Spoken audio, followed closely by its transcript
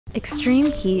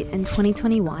Extreme heat in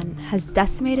 2021 has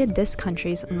decimated this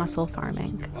country's mussel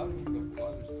farming.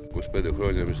 25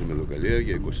 χρόνια εμείς είμαι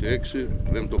δοκαλλιέργεια, 26,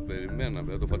 δεν το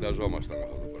περιμέναμε, δεν το φανταζόμασταν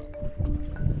αυτό το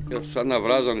πράγμα. Σαν να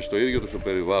βράζανε στο ίδιο το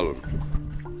περιβάλλον.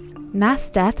 Mass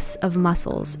deaths of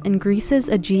mussels in Greece's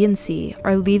Aegean Sea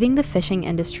are leaving the fishing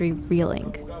industry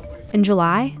reeling. In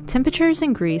July, temperatures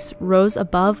in Greece rose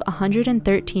above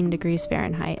 113 degrees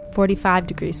Fahrenheit, 45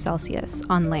 degrees Celsius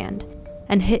on land,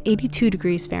 and hit 82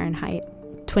 degrees Fahrenheit,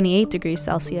 28 degrees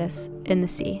Celsius in the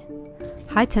sea.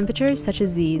 High temperatures such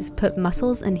as these put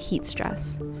mussels in heat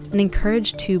stress and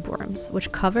encourage tube worms,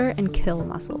 which cover and kill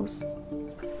mussels.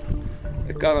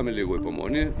 Κάναμε λίγο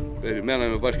υπομονή,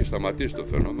 περιμέναμε βάσει και σταματήσει το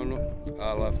φαινόμενο,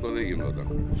 αλλά αυτό δεν γινόταν.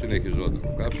 Συνεχιζόταν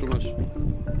ο καύσωμας.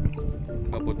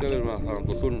 Με αποτέλεσμα να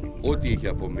θανατωθούν ό,τι είχε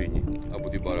απομείνει από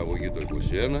την παραγωγή το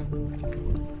 2021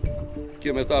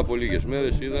 και μετά από λίγες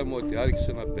μέρες είδαμε ότι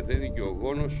άρχισε να πεθαίνει και ο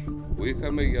γόνος που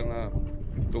είχαμε για να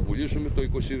το πουλήσουμε το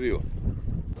 2022.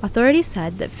 Authorities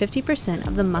said that 50%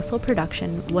 of the mussel production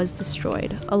was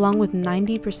destroyed, along with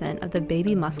 90% of the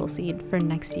baby mussel seed for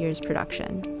next year's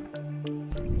production.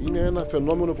 Είναι ένα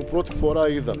φαινόμενο που πρώτη φορά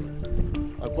είδαμε.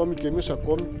 Ακόμη και εμείς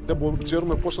δεν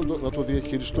ξέρουμε πώς να το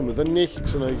διαχειριστούμε. Δεν έχει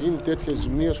ξαναγίνει τέτοια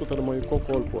ζημία στο θερμαϊκό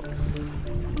κόλπο.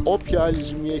 Όποια άλλη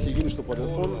ζημία έχει γίνει στο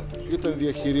παρελθόν ήταν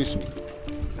διαχειρίσιμη.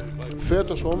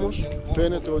 Φέτος όμως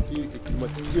φαίνεται ότι η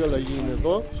κλιματική αλλαγή είναι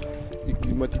εδώ, η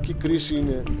κλιματική κρίση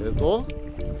είναι εδώ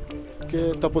και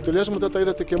τα αποτελέσματα τα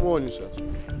είδατε και μόνοι σας.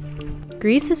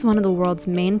 Greece is one of the world's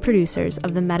main producers of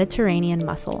the Mediterranean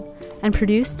mussel and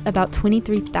produced about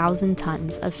 23,000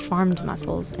 tons of farmed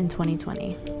mussels in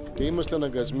 2020. Και είμαστε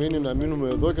αναγκασμένοι να μείνουμε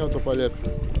εδώ και να το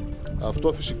παλέψουμε.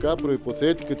 Αυτό φυσικά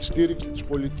προϋποθέτει και τη στήριξη της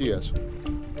πολιτείας.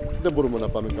 Δεν μπορούμε να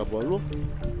πάμε κάπου αλλού.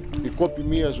 Η κόπη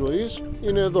μιας ζωής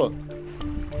είναι εδώ.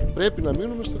 Πρέπει να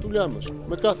μείνουμε στη δουλειά μας,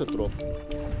 με κάθε τρόπο.